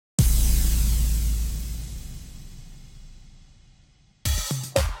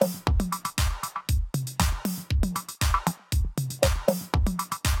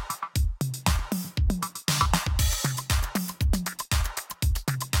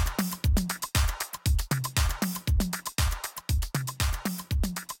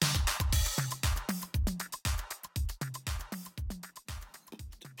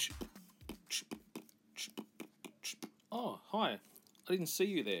Oh, hi. I didn't see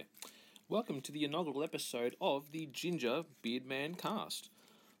you there. Welcome to the inaugural episode of the Ginger Beardman Cast.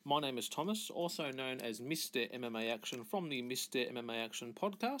 My name is Thomas, also known as Mr. MMA Action from the Mr. MMA Action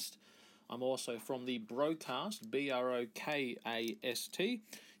podcast. I'm also from the Brokast, Brokast.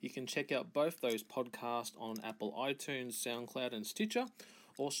 You can check out both those podcasts on Apple iTunes, SoundCloud and Stitcher,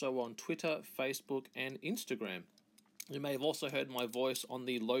 also on Twitter, Facebook and Instagram. You may have also heard my voice on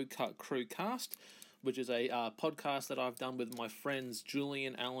the Low Cut Crew Cast, which is a podcast that I've done with my friends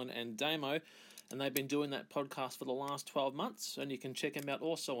Julian, Alan and Damo, and they've been doing that podcast for the last 12 months, and you can check them out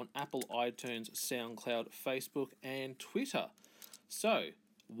also on Apple iTunes, SoundCloud, Facebook and Twitter. So,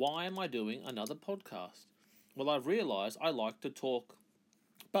 why am I doing another podcast? Well, I've realised I like to talk,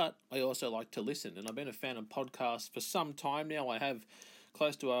 but I also like to listen, and I've been a fan of podcasts for some time now. I have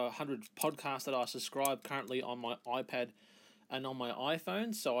close to 100 podcasts that I subscribe currently on my iPad and on my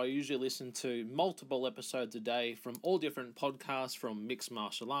iPhone, so I usually listen to multiple episodes a day from all different podcasts, from mixed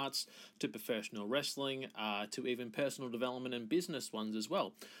martial arts to professional wrestling to even personal development and business ones as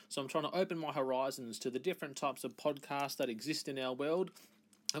well. So I'm trying to open my horizons to the different types of podcasts that exist in our world.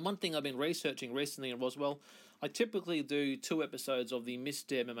 And one thing I've been researching recently was, I typically do 2 episodes of the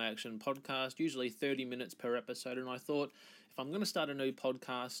Mr. MMA Action podcast, usually 30 minutes per episode, and I thought, if I'm going to start a new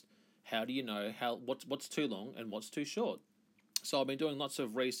podcast, how do you know what's too long and what's too short? So I've been doing lots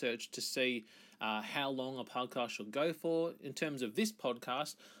of research to see how long a podcast should go for. In terms of this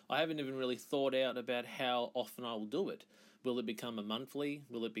podcast, I haven't even really thought out about how often I will do it. Will it become a monthly?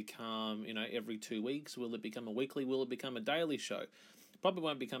 Will it become, every 2 weeks? Will it become a weekly? Will it become a daily show? Probably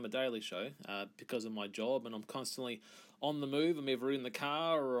won't become a daily show because of my job, and I'm constantly on the move. I'm either in the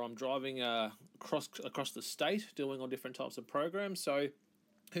car or I'm driving across the state doing all different types of programs. So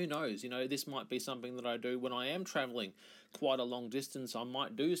who knows, this might be something that I do when I am travelling quite a long distance. I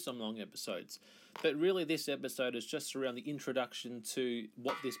might do some long episodes. But really this episode is just around the introduction to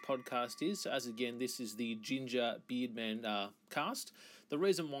what this podcast is. As again, this is the Ginger Beardman cast. The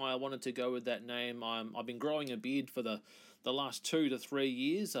reason why I wanted to go with that name, I've been growing a beard for the last 2 to 3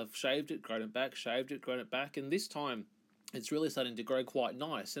 years. I've shaved it, grown it back, shaved it, grown it back. And this time it's really starting to grow quite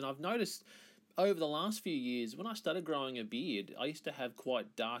nice. And I've noticed over the last few years, when I started growing a beard, I used to have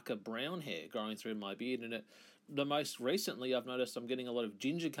quite darker brown hair growing through my beard, and the most recently I've noticed I'm getting a lot of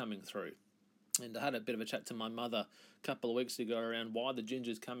ginger coming through. And I had a bit of a chat to my mother a couple of weeks ago around why the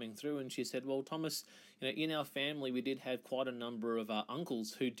ginger's coming through, and she said, well, Thomas, in our family we did have quite a number of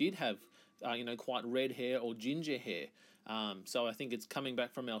uncles who did have quite red hair or ginger hair. So I think it's coming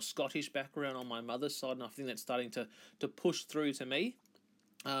back from our Scottish background on my mother's side, and I think that's starting to push through to me.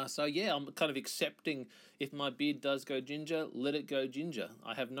 So yeah, I'm kind of accepting if my beard does go ginger, let it go ginger.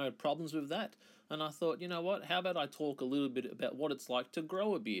 I have no problems with that. And I thought, you know what, how about I talk a little bit about what it's like to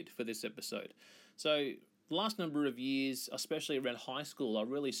grow a beard for this episode. So the last number of years, especially around high school, I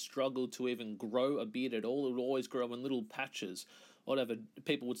really struggled to even grow a beard at all. It would always grow in little patches. Whatever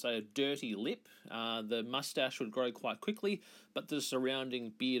people would say, a dirty lip. The mustache would grow quite quickly, but the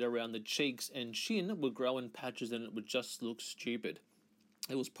surrounding beard around the cheeks and chin would grow in patches and it would just look stupid.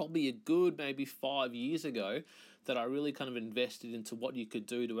 It was probably a good maybe 5 years ago that I really kind of invested into what you could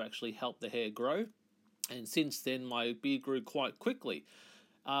do to actually help the hair grow. And since then, my beard grew quite quickly.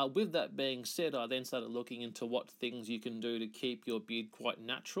 With that being said, I then started looking into what things you can do to keep your beard quite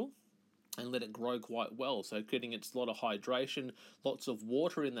natural and let it grow quite well. So getting a lot of hydration, lots of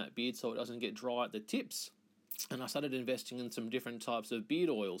water in that beard so it doesn't get dry at the tips. And I started investing in some different types of beard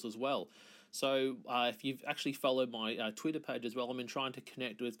oils as well. So if you've actually followed my Twitter page as well, I've been trying to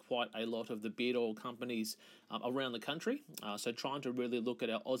connect with quite a lot of the beard oil companies around the country. So trying to really look at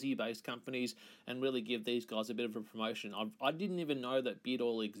our Aussie-based companies and really give these guys a bit of a promotion. I didn't even know that beard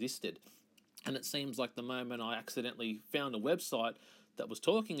oil existed. And it seems like the moment I accidentally found a website that was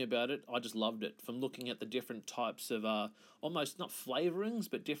talking about it, I just loved it. From looking at the different types of almost not flavorings,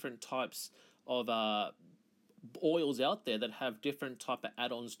 but different types of oils out there that have different type of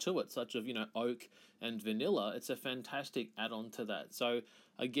add-ons to it, such as oak and vanilla. It's a fantastic add-on to that. So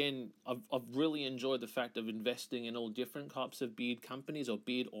again, I've really enjoyed the fact of investing in all different types of beard companies or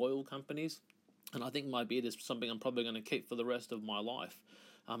beard oil companies, and I think my beard is something I'm probably going to keep for the rest of my life.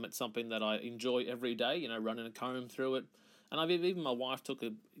 It's something that I enjoy every day, running a comb through it. And even my wife took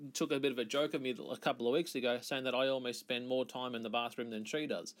a bit of a joke of me a couple of weeks ago, saying that I almost spend more time in the bathroom than she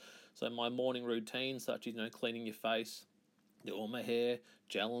does. So my morning routine, such as cleaning your face, doing my hair,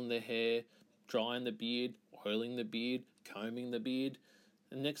 gelling the hair, drying the beard, oiling the beard, combing the beard.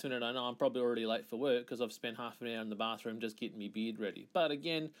 And next minute I know I'm probably already late for work because I've spent half an hour in the bathroom just getting my beard ready. But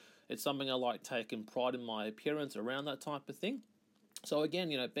again, it's something I like taking pride in my appearance around that type of thing. So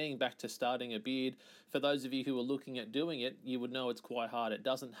again, being back to starting a beard, for those of you who are looking at doing it, you would know it's quite hard. It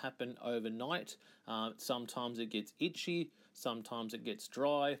doesn't happen overnight. Sometimes it gets itchy, sometimes it gets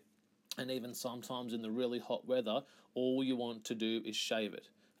dry, and even sometimes in the really hot weather, all you want to do is shave it.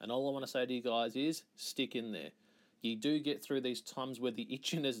 And all I want to say to you guys is stick in there. You do get through these times where the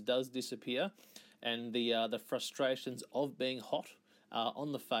itchiness does disappear, and the frustrations of being hot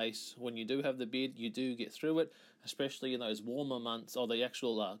on the face. When you do have the beard, you do get through it, especially in those warmer months or the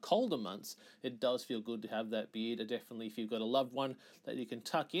actual colder months. It does feel good to have that beard. Definitely, if you've got a loved one that you can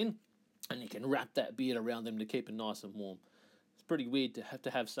tuck in, and you can wrap that beard around them to keep it nice and warm. It's pretty weird to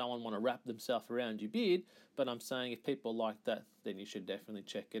have someone want to wrap themselves around your beard, but I'm saying if people like that, then you should definitely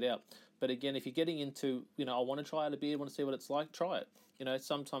check it out. But again, if you're getting into, I want to try out a beard, want to see what it's like, try it.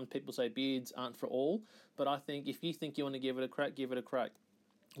 Sometimes people say beards aren't for all, but I think if you think you want to give it a crack, give it a crack.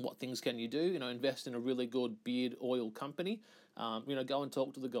 What things can you do? Invest in a really good beard oil company. Go and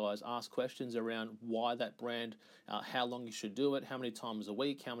talk to the guys, ask questions around why that brand, how long you should do it, how many times a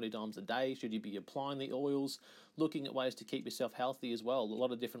week, how many times a day should you be applying the oils, looking at ways to keep yourself healthy as well. A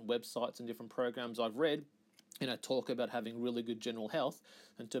lot of different websites and different programs I've read talk about having really good general health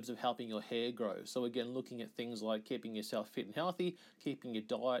in terms of helping your hair grow. So again, looking at things like keeping yourself fit and healthy, keeping your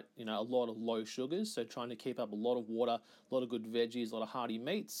diet, a lot of low sugars, so trying to keep up a lot of water, a lot of good veggies, a lot of hearty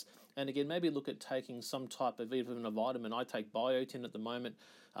meats, and again, maybe look at taking some type of even a vitamin. I take Biotin at the moment,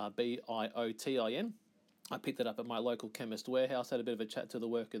 Biotin. I picked it up at my local chemist warehouse, had a bit of a chat to the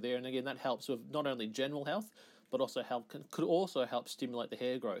worker there, and again, that helps with not only general health, but also could also help stimulate the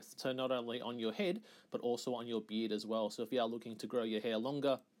hair growth. So not only on your head, but also on your beard as well. So if you are looking to grow your hair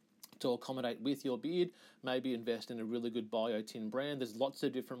longer, to accommodate with your beard, maybe invest in a really good Biotin brand. There's lots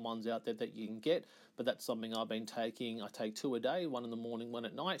of different ones out there that you can get, but that's something I've been taking. I take 2 a day, 1 in the morning, 1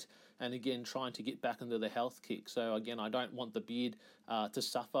 at night, and again, trying to get back into the health kick. So again, I don't want the beard to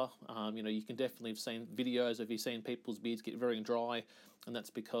suffer. You can definitely have seen videos of seen people's beards get very dry, and that's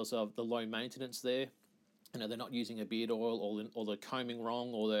because of the low maintenance there. They're not using a beard oil, or they're combing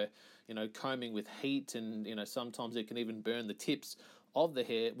wrong, or they're combing with heat, and sometimes it can even burn the tips of the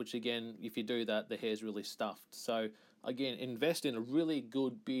hair, which again, if you do that, the hair's really stuffed. So again, invest in a really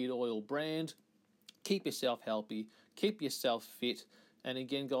good beard oil brand, keep yourself healthy, keep yourself fit. And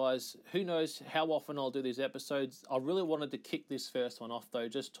again, guys, who knows how often I'll do these episodes. I really wanted to kick this first one off, though,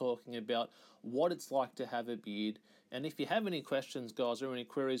 just talking about what it's like to have a beard. And if you have any questions, guys, or any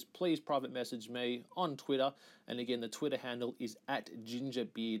queries, please private message me on Twitter. And again, the Twitter handle is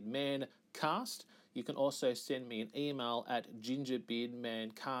 @gingerbeardmancast. You can also send me an email at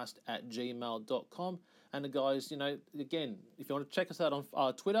gingerbeardmancast@gmail.com. And guys, again, if you want to check us out on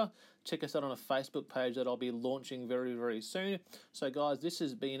Twitter, check us out on a Facebook page that I'll be launching very, very soon. So guys, this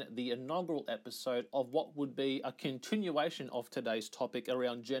has been the inaugural episode of what would be a continuation of today's topic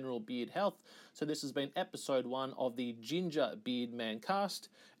around general beard health. So this has been episode 1 of the Ginger Beard Man Cast.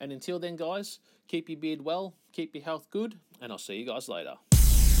 And until then, guys, keep your beard well, keep your health good, and I'll see you guys later.